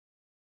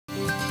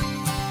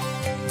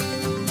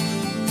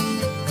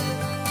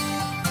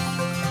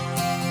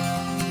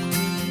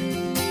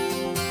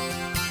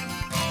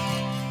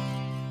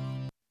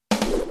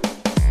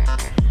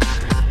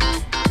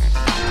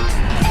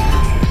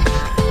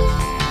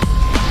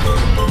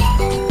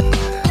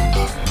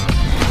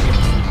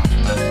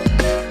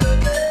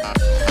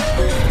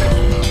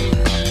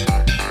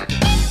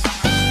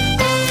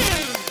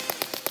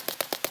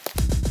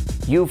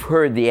You've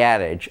heard the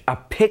adage, a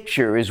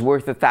picture is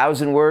worth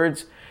 1,000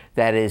 words.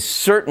 That is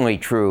certainly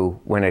true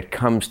when it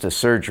comes to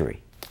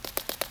surgery.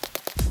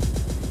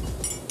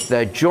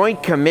 The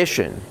Joint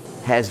Commission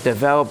has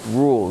developed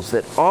rules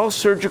that all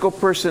surgical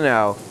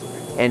personnel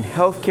and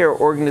healthcare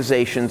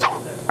organizations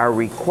are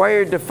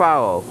required to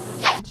follow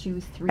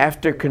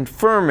after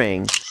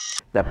confirming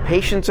the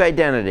patient's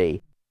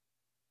identity.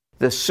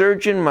 The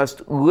surgeon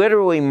must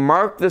literally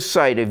mark the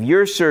site of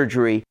your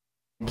surgery.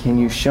 Can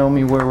you show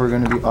me where we're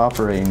going to be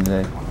operating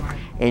today?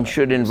 And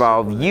should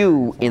involve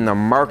you in the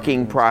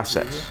marking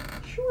process.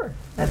 Sure.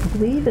 I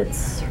believe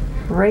it's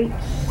right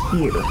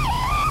here.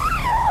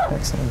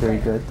 Excellent. Very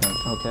good.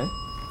 Okay.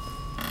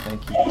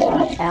 Thank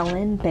you.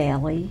 Ellen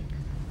Bailey.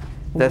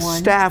 The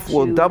staff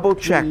will double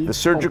check the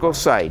surgical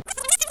site.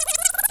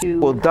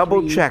 Will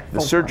double check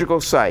the surgical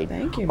site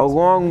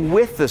along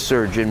with the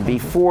surgeon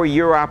before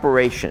your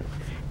operation,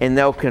 and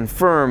they'll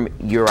confirm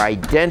your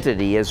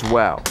identity as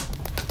well.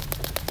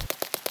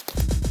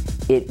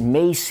 It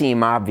may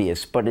seem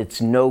obvious, but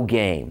it's no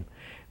game.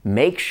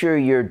 Make sure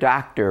your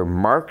doctor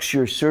marks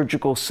your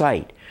surgical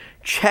site,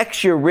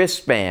 checks your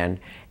wristband,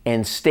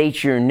 and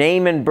states your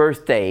name and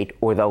birth date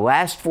or the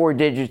last 4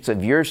 digits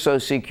of your Social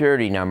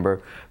Security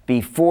number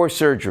before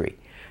surgery.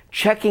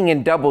 Checking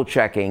and double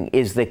checking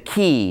is the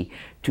key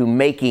to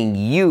making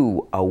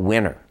you a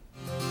winner.